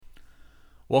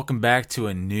Welcome back to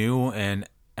a new and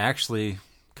actually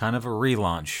kind of a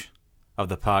relaunch of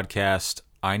the podcast,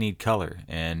 I Need Color,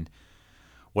 and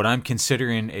what I'm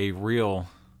considering a real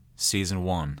season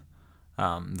one.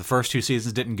 The first two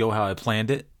seasons didn't go how I planned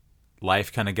it.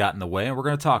 Life kind of got in the way, and we're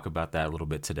going to talk about that a little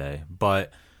bit today.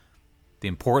 But the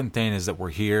important thing is that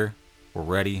we're here, we're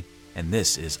ready, and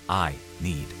this is I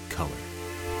Need Color.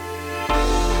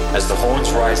 As the horns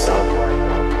rise up,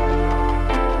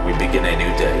 we begin a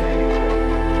new day.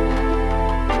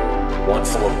 One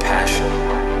full of passion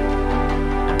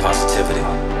and positivity.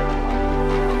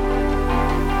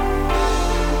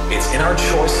 It's in our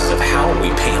choices of how we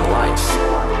paint life.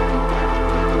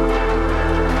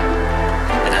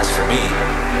 And as for me,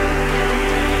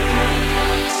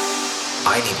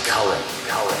 I need color.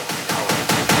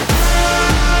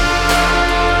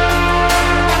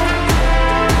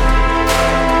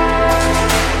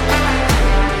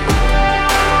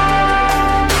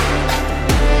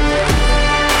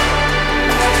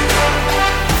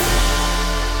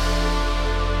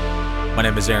 My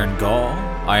name is Aaron Gall.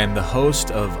 I am the host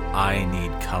of I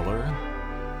Need Color.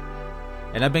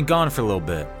 And I've been gone for a little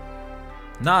bit.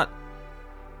 Not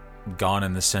gone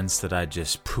in the sense that I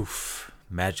just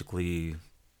magically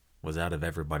was out of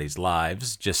everybody's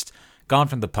lives. Just gone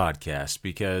from the podcast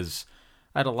because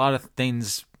I had a lot of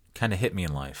things kind of hit me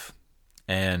in life.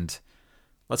 And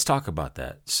let's talk about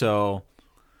that. So,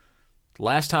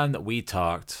 last time that we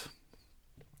talked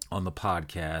on the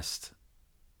podcast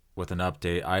with an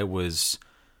update, I was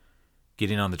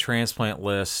getting on the transplant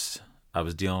list. I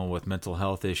was dealing with mental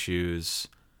health issues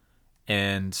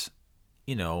and,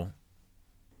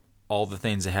 all the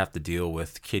things I have to deal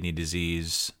with, kidney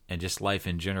disease and just life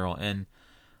in general. And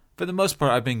for the most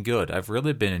part, I've been good. I've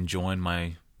really been enjoying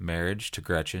my marriage to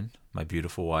Gretchen, my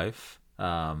beautiful wife.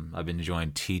 I've been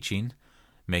enjoying teaching,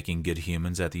 making good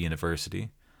humans at the university.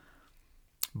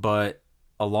 But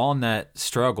along that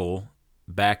struggle,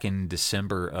 back in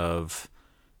December of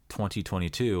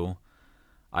 2022,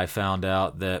 I found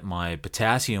out that my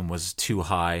potassium was too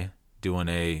high doing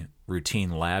a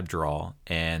routine lab draw,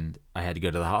 and I had to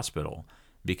go to the hospital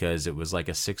because it was like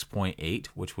a 6.8,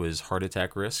 which was heart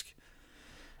attack risk.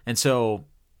 And so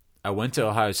I went to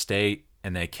Ohio State,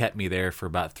 and they kept me there for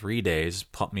about 3 days,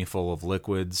 pumped me full of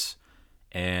liquids,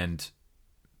 and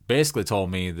basically told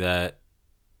me that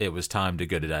it was time to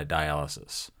go to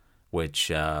dialysis, which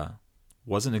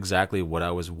wasn't exactly what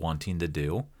I was wanting to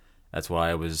do. That's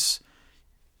why I was,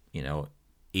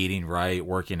 eating right,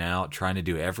 working out, trying to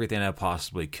do everything I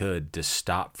possibly could to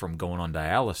stop from going on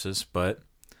dialysis. But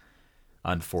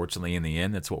unfortunately, in the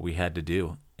end, that's what we had to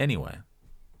do anyway.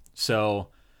 So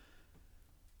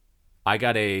I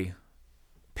got a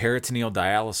peritoneal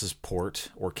dialysis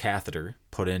port or catheter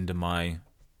put into my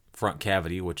front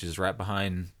cavity, which is right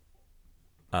behind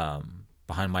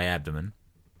my abdomen.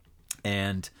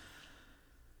 And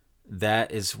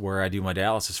that is where I do my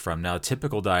dialysis from. Now,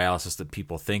 typical dialysis that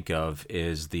people think of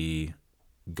is the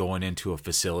going into a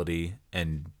facility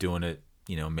and doing it,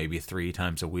 maybe 3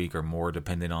 times a week or more,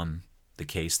 depending on the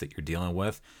case that you're dealing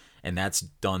with. And that's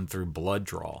done through blood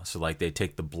draw. So like they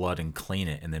take the blood and clean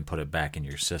it and then put it back in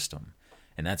your system.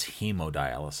 And that's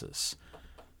hemodialysis.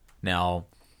 Now,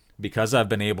 because I've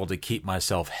been able to keep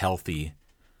myself healthy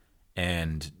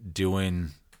and doing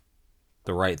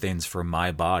the right things for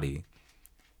my body,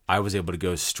 I was able to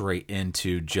go straight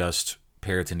into just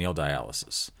peritoneal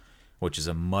dialysis, which is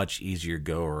a much easier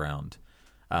go around.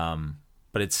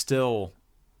 But it's still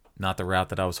not the route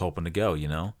that I was hoping to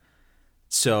go,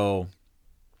 So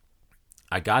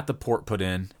I got the port put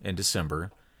in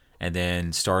December and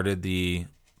then started the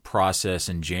process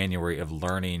in January of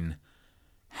learning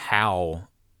how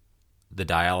the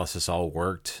dialysis all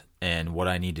worked and what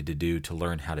I needed to do to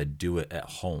learn how to do it at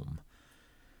home.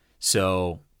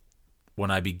 So when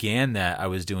I began that, I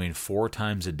was doing 4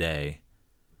 times a day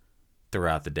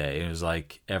throughout the day. It was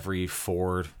like every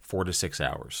 4 to 6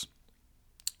 hours.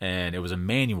 And it was a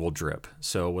manual drip.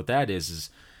 So what that is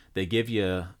they give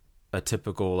you a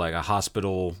typical, like a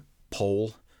hospital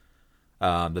pole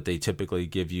that they typically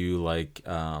give you like,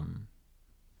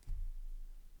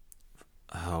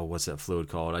 what's that fluid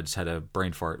called? I just had a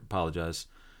brain fart, apologize.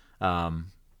 But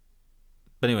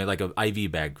anyway, like an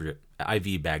IV bag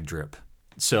drip.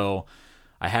 So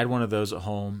I had one of those at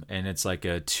home, and it's like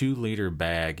a 2-liter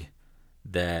bag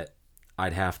that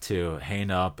I'd have to hang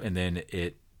up, and then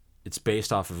it's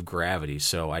based off of gravity.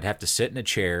 So I'd have to sit in a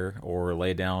chair or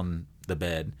lay down the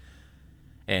bed,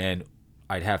 and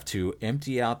I'd have to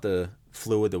empty out the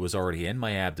fluid that was already in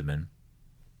my abdomen,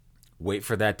 wait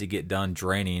for that to get done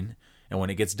draining, and when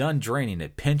it gets done draining,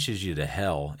 it pinches you to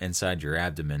hell inside your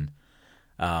abdomen.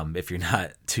 if you're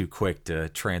not too quick to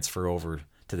transfer over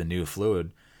to the new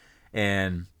fluid.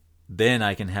 And then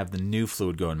I can have the new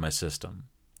fluid go in my system.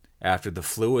 After the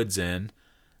fluid's in,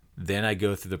 then I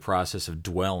go through the process of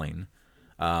dwelling.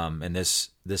 And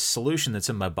this solution that's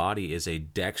in my body is a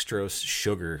dextrose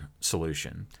sugar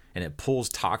solution. And it pulls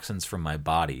toxins from my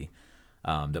body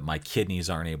that my kidneys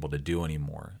aren't able to do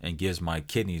anymore, and gives my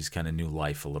kidneys kind of new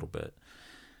life a little bit.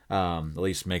 At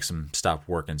least makes them stop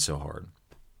working so hard.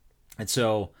 And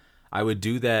so I would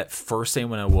do that first thing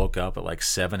when I woke up at like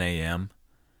 7 a.m.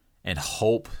 and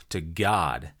hope to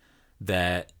God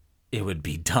that it would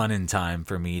be done in time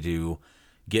for me to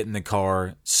get in the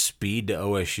car, speed to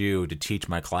OSU to teach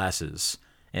my classes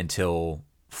until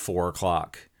 4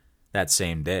 o'clock that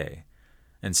same day.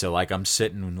 And so like I'm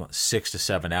sitting 6 to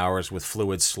 7 hours with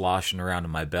fluids sloshing around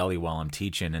in my belly while I'm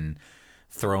teaching and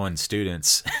throwing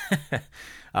students.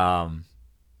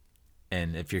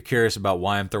 And if you're curious about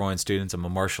why I'm throwing students, I'm a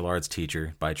martial arts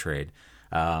teacher by trade.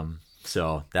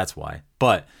 So that's why.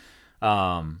 But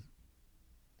after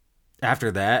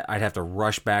that, I'd have to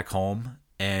rush back home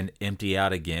and empty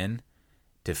out again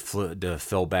to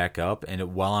fill back up.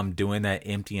 And while I'm doing that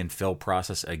empty and fill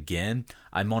process again,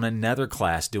 I'm on another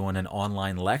class doing an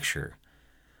online lecture.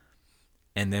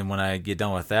 And then when I get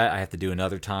done with that, I have to do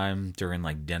another time during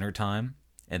like dinner time,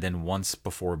 and then once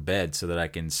before bed so that I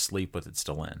can sleep with it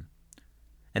still in.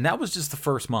 And that was just the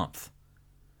first month.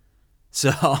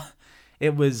 So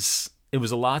it was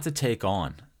a lot to take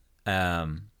on.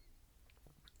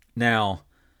 Now,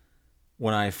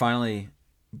 when I finally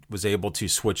was able to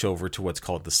switch over to what's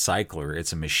called the cycler,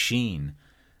 it's a machine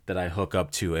that I hook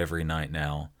up to every night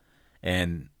now.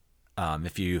 And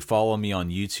if you follow me on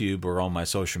YouTube or on my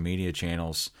social media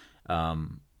channels,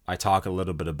 I talk a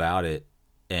little bit about it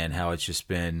and how it's just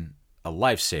been a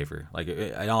lifesaver. Like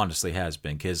it honestly has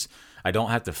been, because I don't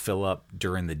have to fill up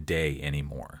during the day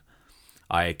anymore.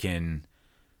 I can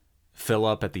fill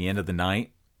up at the end of the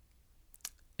night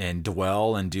and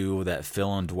dwell and do that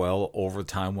fill and dwell over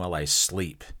time while I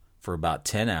sleep for about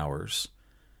 10 hours.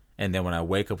 And then when I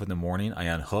wake up in the morning, I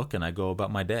unhook and I go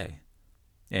about my day.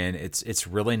 And it's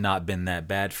really not been that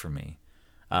bad for me.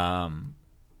 Now,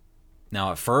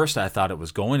 at first, I thought it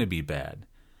was going to be bad,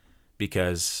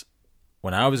 because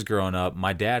when I was growing up,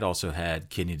 my dad also had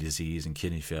kidney disease and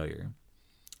kidney failure.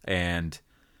 And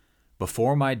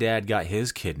before my dad got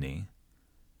his kidney,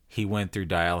 he went through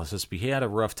dialysis, but he had a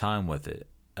rough time with it.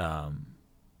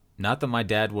 Not that my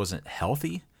dad wasn't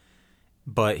healthy,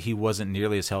 but he wasn't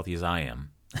nearly as healthy as I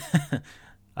am.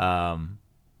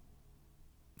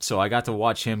 So I got to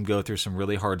watch him go through some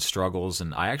really hard struggles,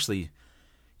 and I actually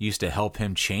used to help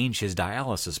him change his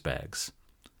dialysis bags.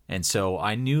 And so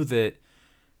I knew that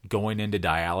going into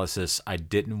dialysis, I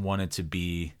didn't want it to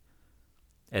be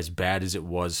as bad as it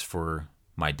was for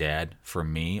my dad, for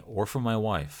me, or for my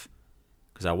wife.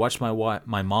 Because I watched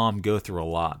my mom go through a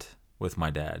lot with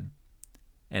my dad.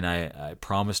 And I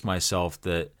promised myself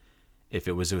that if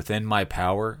it was within my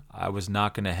power, I was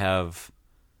not going to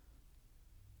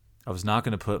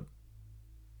put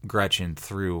Gretchen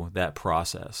through that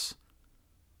process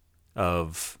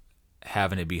of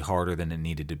having it be harder than it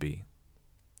needed to be.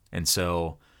 And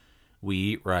so we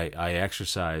eat right, I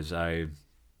exercise, I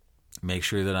make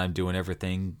sure that I'm doing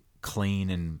everything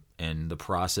clean, and the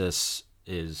process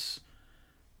is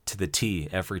to the T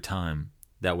every time.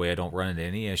 That way I don't run into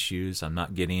any issues. I'm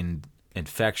not getting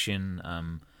infection.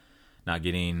 I'm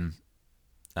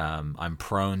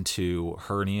prone to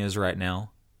hernias right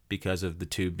now because of the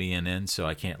tube being in, so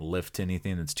I can't lift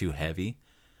anything that's too heavy,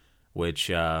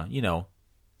 which,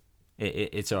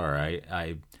 it's all right.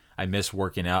 I miss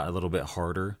working out a little bit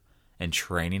harder and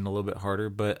training a little bit harder,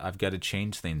 but I've got to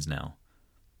change things now.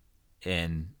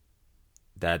 And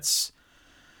that's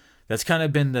kind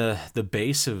of been the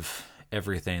base of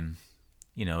everything,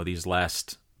 these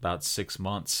last about 6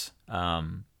 months.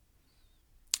 And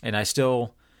I'm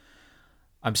still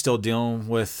dealing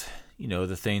with,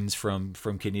 the things from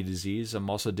kidney disease.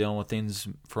 I'm also dealing with things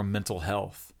from mental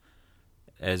health,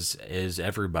 as is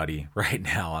everybody right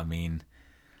now. I mean,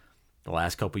 the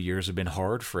last couple of years have been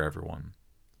hard for everyone,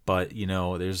 but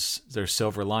there's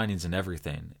silver linings in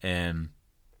everything. And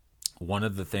one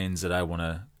of the things that I want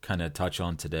to kind of touch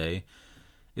on today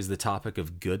is the topic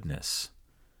of goodness,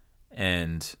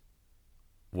 and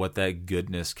what that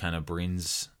goodness kind of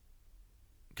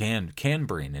can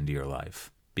bring into your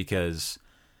life. Because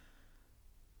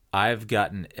I've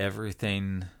gotten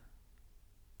everything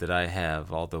that I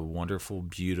have, all the wonderful,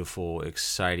 beautiful,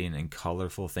 exciting, and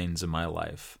colorful things in my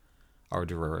life are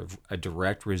a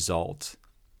direct result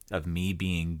of me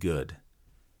being good.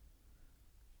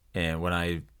 And when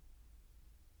I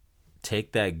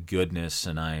take that goodness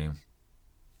and I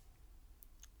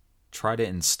try to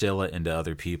instill it into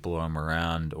other people I'm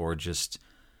around, or just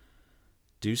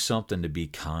do something to be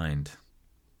kind.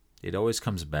 It always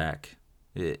comes back.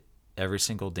 Every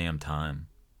single damn time.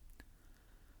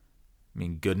 I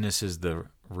mean, goodness is the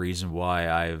reason why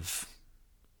I've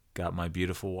got my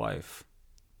beautiful wife.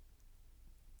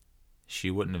 She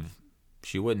wouldn't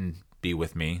be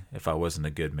with me if I wasn't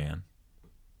a good man.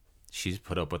 She's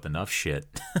put up with enough shit.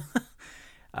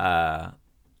 My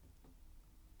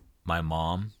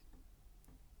mom.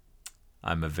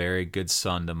 I'm a very good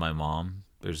son to my mom.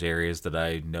 There's areas that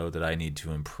I know that I need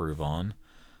to improve on,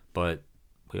 but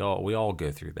we all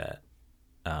go through that.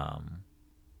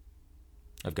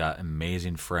 I've got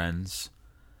amazing friends,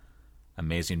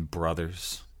 amazing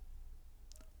brothers.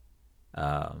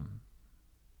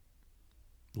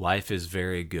 Life is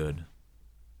very good.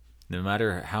 No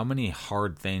matter how many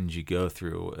hard things you go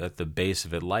through, at the base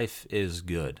of it, life is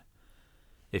good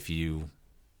if you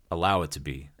allow it to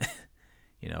be.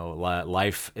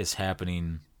 Life is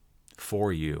happening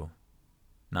for you,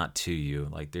 not to you.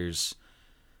 Like there's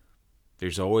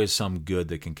always some good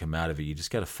that can come out of it. You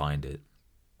just got to find it.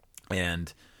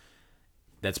 And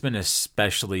that's been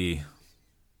especially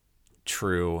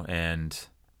true and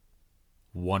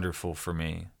wonderful for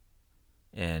me.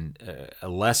 And a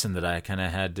lesson that I kind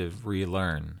of had to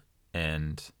relearn.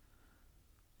 And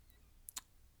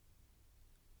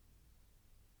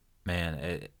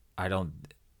man, I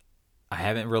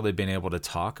haven't really been able to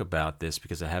talk about this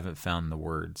because I haven't found the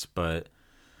words, but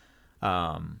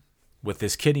with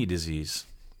this kidney disease,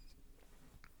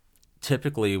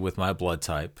 typically with my blood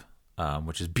type,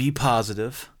 which is B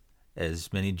positive,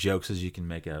 as many jokes as you can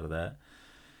make out of that,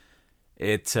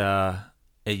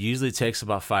 it usually takes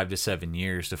about 5 to 7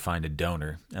 years to find a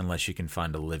donor, unless you can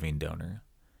find a living donor.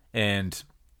 And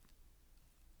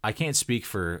I can't speak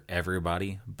for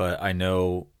everybody, but I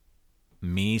know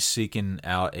me seeking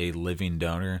out a living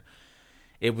donor,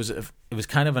 it was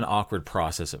kind of an awkward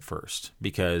process at first,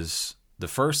 because the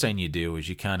first thing you do is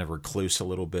you kind of recluse a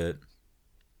little bit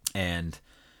and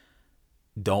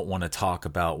don't want to talk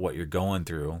about what you're going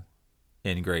through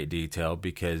in great detail,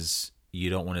 because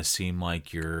you don't want to seem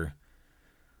like you're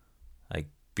like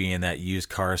being that used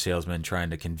car salesman trying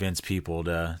to convince people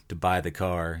to buy the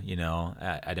car.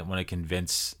 I didn't want to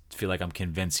feel like I'm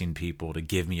convincing people to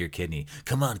give me your kidney.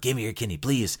 Come on, give me your kidney,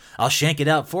 please. I'll shank it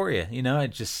out for you.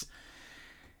 It just,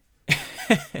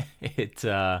 it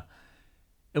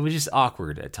was just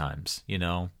awkward at times,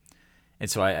 And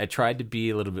so I tried to be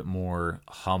a little bit more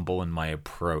humble in my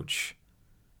approach.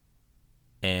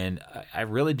 And I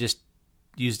really just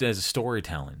used it as a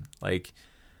storytelling. Like,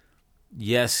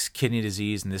 yes, kidney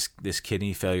disease and this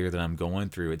kidney failure that I'm going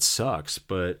through, it sucks,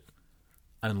 but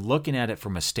I'm looking at it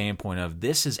from a standpoint of,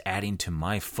 this is adding to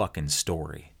my fucking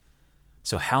story.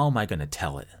 So how am I going to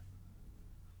tell it?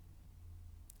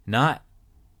 Not,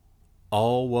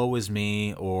 oh, woe is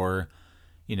me, or,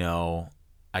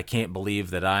 I can't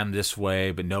believe that I'm this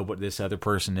way, but this other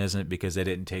person isn't because they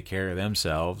didn't take care of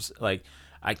themselves. Like,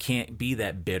 I can't be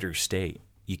that bitter state.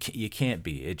 You can't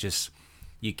be.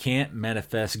 You can't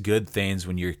manifest good things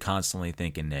when you're constantly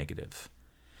thinking negative.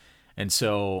 And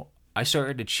so I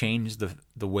started to change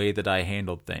the way that I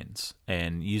handled things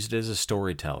and use it as a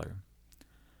storyteller.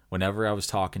 Whenever I was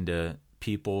talking to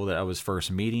people that I was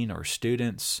first meeting or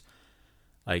students,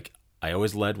 like, I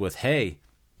always led with, hey,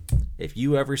 if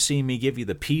you ever see me give you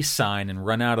the peace sign and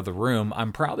run out of the room,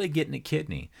 I'm probably getting a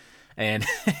kidney. And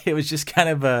it was just kind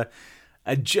of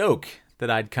a joke that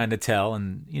I'd kind of tell,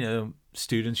 and,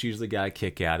 students usually got a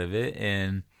kick out of it,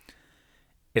 and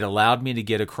it allowed me to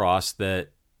get across that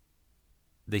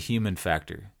the human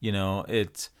factor,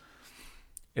 it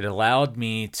allowed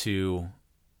me to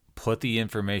put the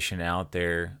information out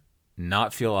there,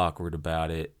 not feel awkward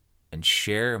about it, and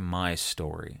share my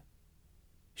story.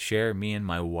 Share me and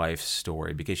my wife's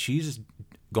story, because she's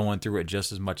going through it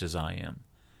just as much as I am.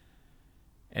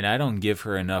 And I don't give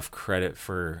her enough credit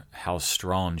for how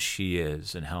strong she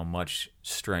is and how much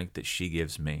strength that she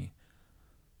gives me.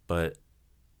 But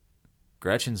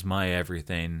Gretchen's my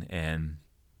everything, and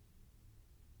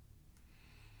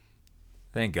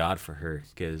thank God for her,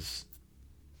 because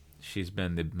she's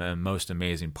been the most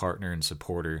amazing partner and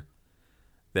supporter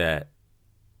that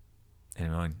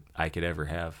anyone I could ever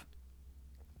have.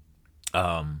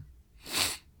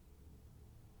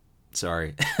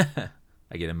 Sorry.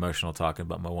 I get emotional talking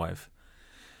about my wife.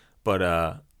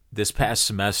 But this past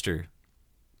semester,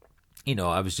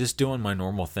 I was just doing my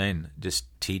normal thing, just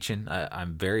teaching.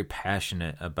 I'm very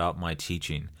passionate about my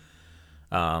teaching,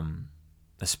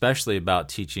 especially about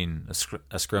teaching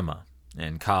Eskrima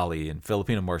and Kali and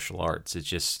Filipino martial arts. It's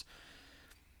just,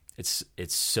 it's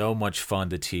so much fun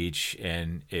to teach,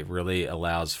 and it really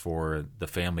allows for the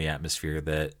family atmosphere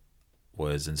that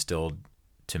was instilled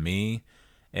to me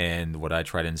and what I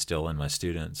try to instill in my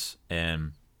students.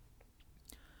 And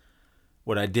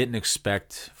what I didn't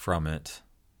expect from it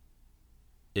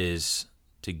is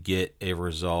to get a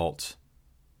result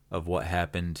of what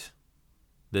happened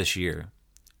this year.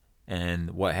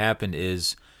 And what happened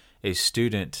is a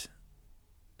student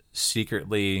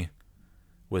secretly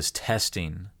was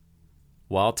testing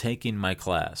while taking my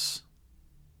class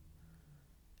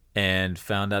and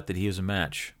found out that he was a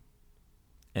match.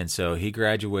 And so he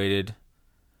graduated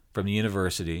from the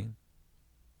university,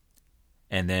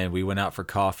 and then we went out for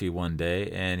coffee one day,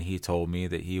 and he told me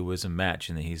that he was a match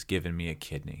and that he's given me a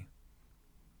kidney.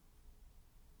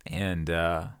 And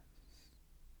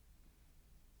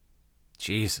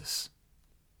Jesus,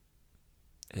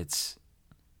 it's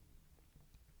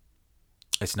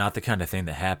not the kind of thing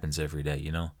that happens every day,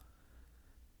 you know?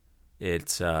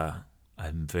 It's I'm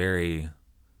very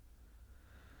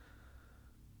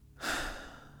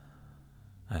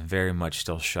much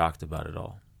still shocked about it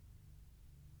all.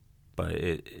 But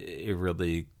it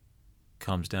really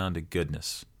comes down to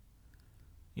goodness.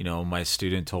 You know, my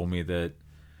student told me that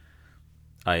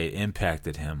I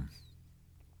impacted him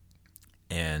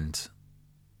and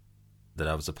that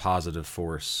I was a positive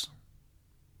force.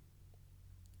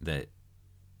 That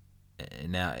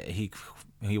now he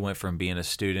went from being a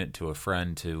student to a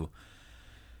friend to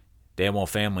damn well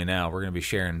family now. We're going to be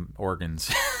sharing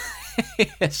organs.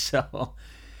 So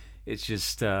it's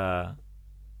just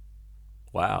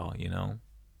wow, you know.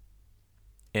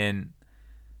 And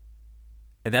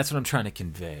that's what I'm trying to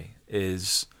convey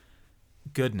is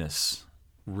goodness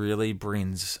really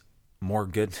brings more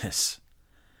goodness.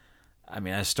 I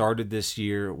mean, I started this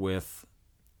year with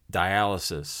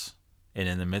dialysis, and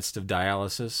in the midst of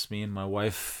dialysis, me and my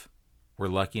wife were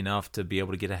lucky enough to be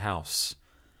able to get a house.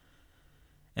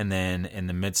 And then in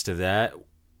the midst of that,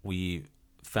 we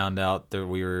found out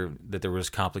that there was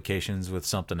complications with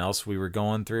something else we were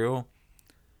going through.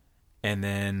 And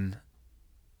then,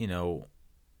 you know,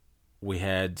 we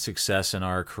had success in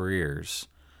our careers.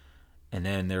 And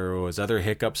then there was other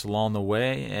hiccups along the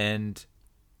way, and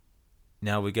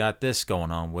now we got this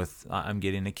going on with I'm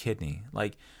getting a kidney.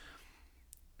 Like,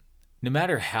 no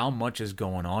matter how much is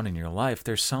going on in your life,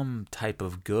 there's some type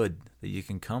of good that you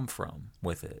can come from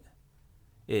with it.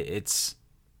 It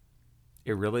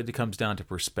really comes down to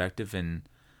perspective, and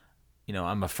you know,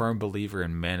 I'm a firm believer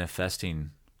in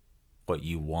manifesting what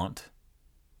you want.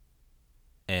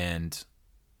 And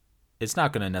it's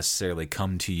not going to necessarily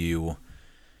come to you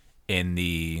in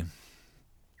the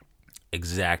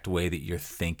exact way that you're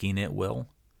thinking it will,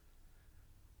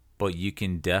 but you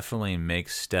can definitely make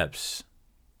steps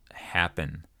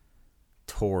happen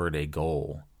toward a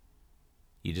goal.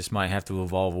 You just might have to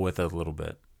evolve with it a little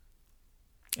bit.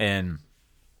 And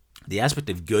the aspect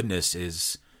of goodness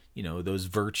is, you know, those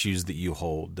virtues that you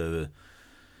hold, the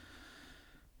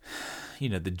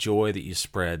joy that you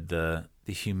spread, the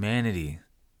humanity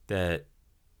that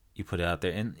you put out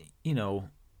there. And, you know,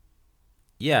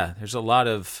 yeah, there's a lot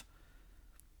of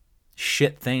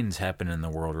shit things happening in the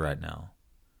world right now.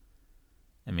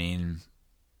 I mean,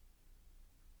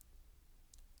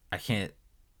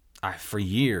 for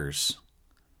years,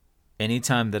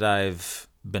 anytime that I've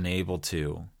been able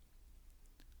to,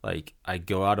 like, I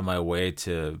go out of my way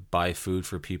to buy food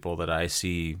for people that I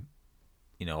see,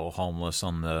 you know, homeless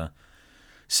on the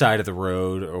side of the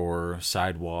road or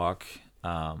sidewalk.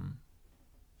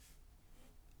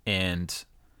 And,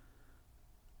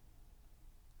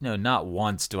 you know, not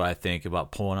once do I think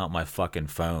about pulling out my fucking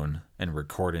phone and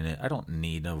recording it. I don't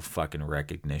need no fucking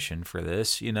recognition for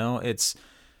this, you know? It's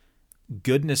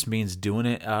goodness means doing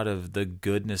it out of the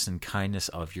goodness and kindness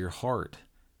of your heart.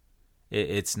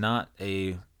 It's not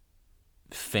a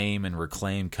fame and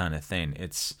reclaim kind of thing.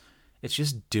 It's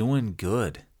just doing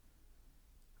good.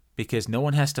 Because no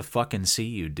one has to fucking see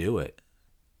you do it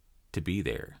to be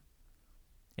there.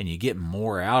 And you get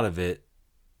more out of it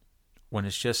when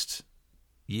it's just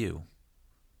you.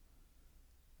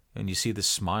 And you see the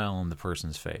smile on the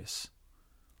person's face.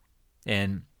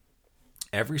 And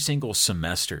every single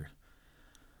semester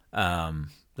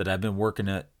that I've been working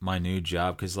at my new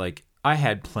job, because, like, I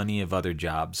had plenty of other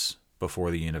jobs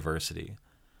before the university.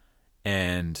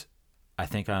 And I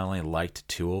think I only liked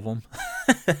 2 of them.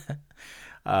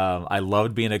 I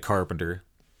loved being a carpenter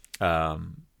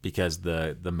because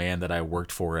the man that I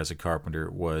worked for as a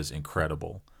carpenter was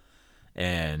incredible.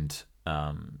 And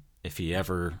if he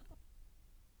ever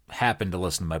happened to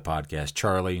listen to my podcast,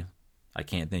 Charlie, I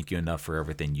can't thank you enough for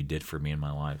everything you did for me in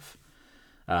my life.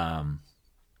 And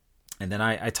then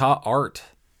I taught art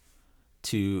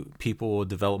to people with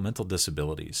developmental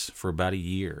disabilities for about a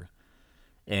year.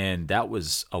 And that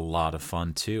was a lot of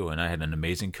fun too. And I had an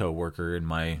amazing coworker in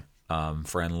my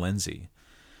friend Lindsay.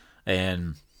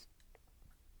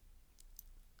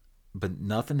 But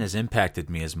nothing has impacted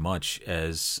me as much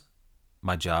as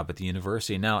my job at the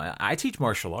university. Now, I teach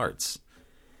martial arts,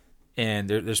 and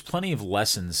there's plenty of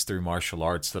lessons through martial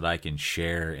arts that I can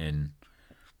share and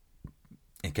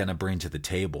kind of bring to the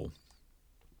table.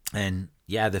 And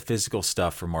yeah, the physical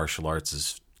stuff for martial arts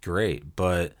is great,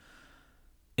 but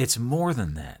it's more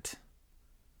than that.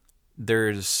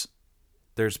 There's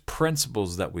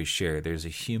principles that we share. There's a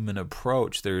human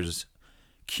approach. There's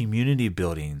community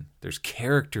building. There's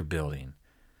character building.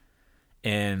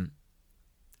 And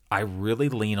I really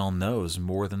lean on those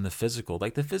more than the physical.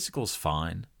 Like, the physical's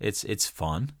fine. It's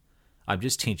fun. I'm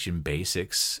just teaching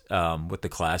basics with the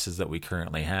classes that we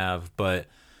currently have, but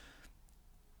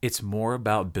it's more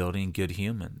about building good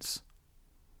humans.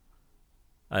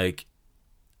 Like,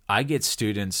 I get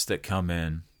students that come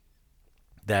in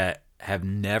that have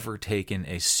never taken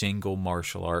a single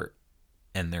martial art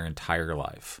in their entire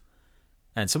life.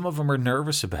 And some of them are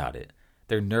nervous about it.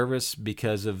 They're nervous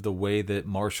because of the way that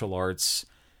martial arts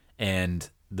and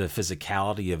the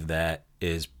physicality of that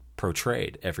is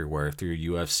portrayed everywhere through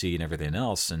UFC and everything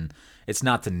else. And it's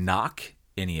not to knock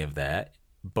any of that,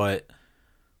 but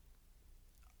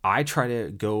I try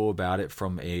to go about it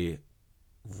from the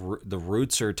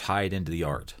roots are tied into the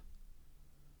art.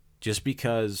 Just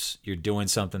because you're doing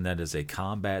something that is a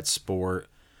combat sport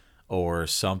or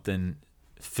something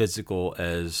physical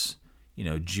as,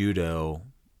 judo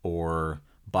or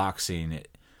boxing,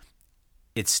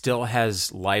 it still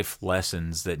has life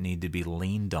lessons that need to be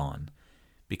leaned on,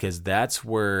 because that's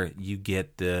where you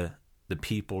get the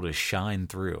people to shine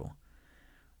through,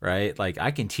 right? Like, I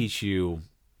can teach you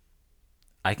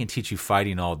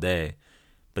fighting all day,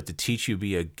 but to teach you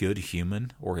be a good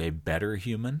human or a better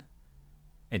human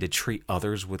and to treat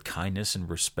others with kindness and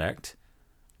respect,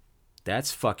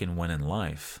 that's fucking winning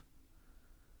life.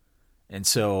 And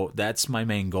so that's my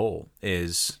main goal,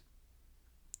 is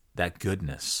that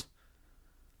goodness.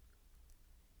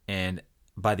 And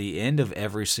by the end of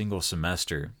every single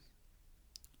semester,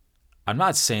 I'm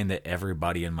not saying that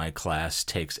everybody in my class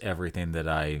takes everything that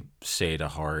I say to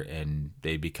heart and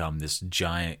they become this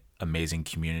giant, amazing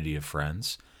community of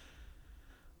friends.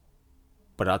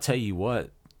 But I'll tell you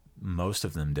what, most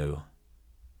of them do.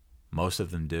 Most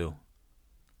of them do.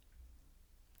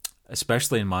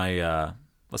 Especially in my,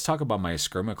 let's talk about my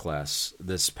Eskrima class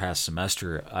this past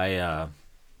semester. I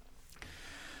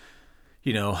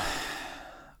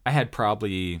had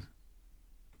probably,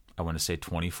 I want to say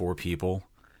 24 people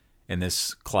in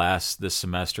this class this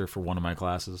semester for one of my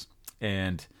classes.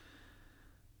 And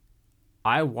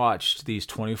I watched these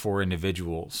 24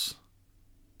 individuals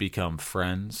become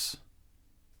friends,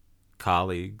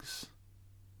 colleagues,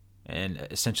 and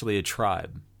essentially a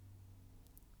tribe.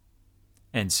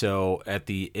 And so at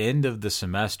the end of the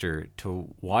semester,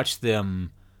 to watch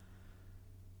them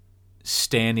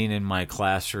standing in my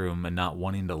classroom and not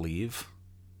wanting to leave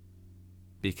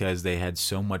because they had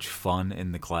so much fun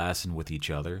in the class and with each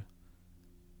other,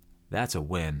 that's a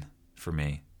win for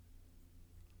me.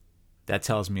 That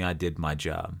tells me I did my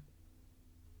job.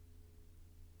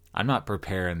 I'm not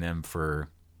preparing them for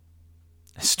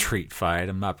a street fight.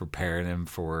 I'm not preparing them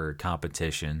for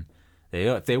competition.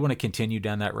 If they want to continue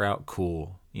down that route,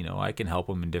 cool. I can help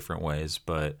them in different ways,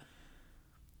 but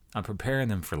I'm preparing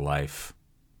them for life.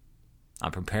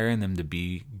 I'm preparing them to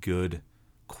be good,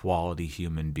 quality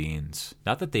human beings.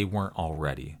 Not that they weren't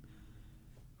already,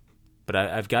 but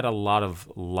I've got a lot of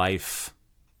life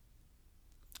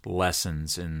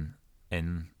lessons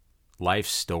and life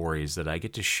stories that I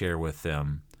get to share with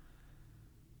them,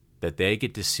 that they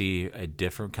get to see a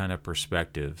different kind of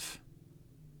perspective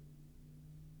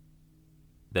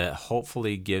that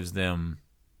hopefully gives them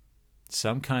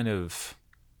some kind of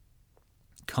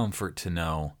comfort to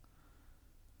know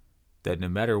that no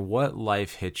matter what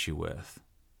life hits you with,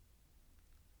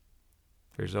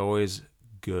 there's always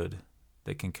good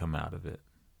that can come out of it.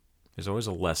 There's always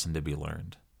a lesson to be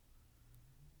learned.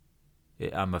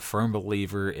 I'm a firm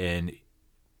believer in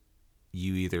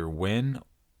you either win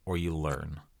or you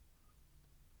learn.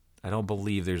 I don't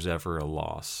believe there's ever a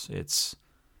loss.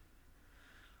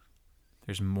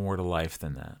 There's more to life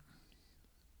than that.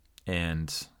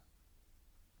 And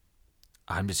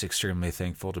I'm just extremely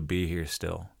thankful to be here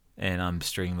still. And I'm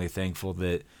extremely thankful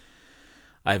that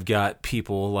I've got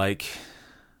people like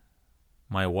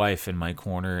my wife in my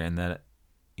corner, and that,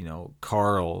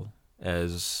 Carl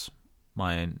as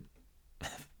my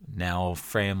now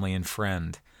family and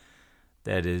friend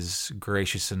that is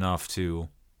gracious enough to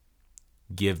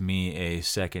give me a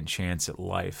second chance at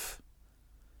life.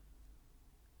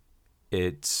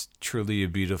 It's truly a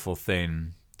beautiful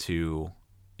thing to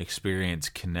experience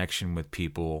connection with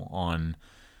people on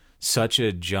such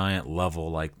a giant level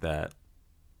like that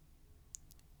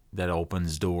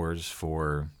opens doors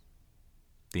for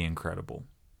the incredible.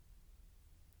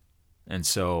 And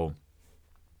so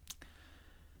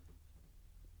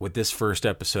with this first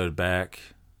episode back,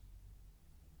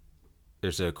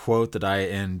 there's a quote that I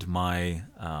end my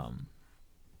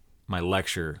my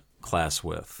lecture class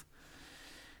with.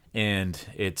 And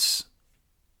it's,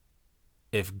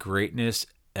 if greatness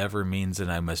ever means that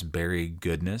I must bury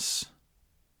goodness,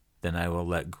 then I will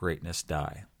let greatness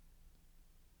die.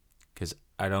 Because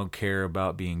I don't care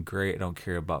about being great. I don't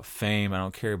care about fame. I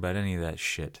don't care about any of that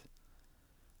shit.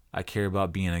 I care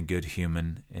about being a good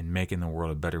human and making the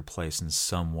world a better place in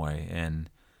some way. And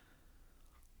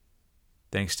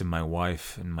thanks to my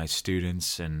wife and my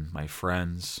students and my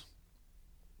friends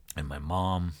and my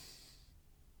mom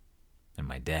and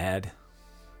my dad,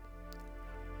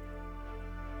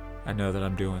 I know that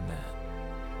I'm doing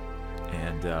that.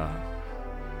 And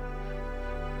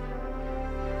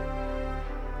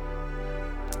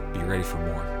be ready for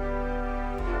more.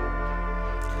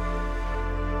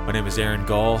 My name is Aaron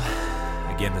Gall.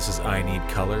 Again, this is I Need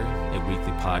Color, a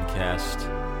weekly podcast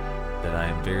that I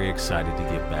am very excited to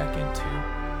get back into.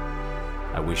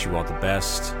 I wish you all the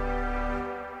best.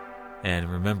 And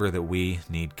remember that we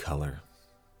need color.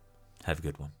 Have a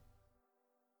good one.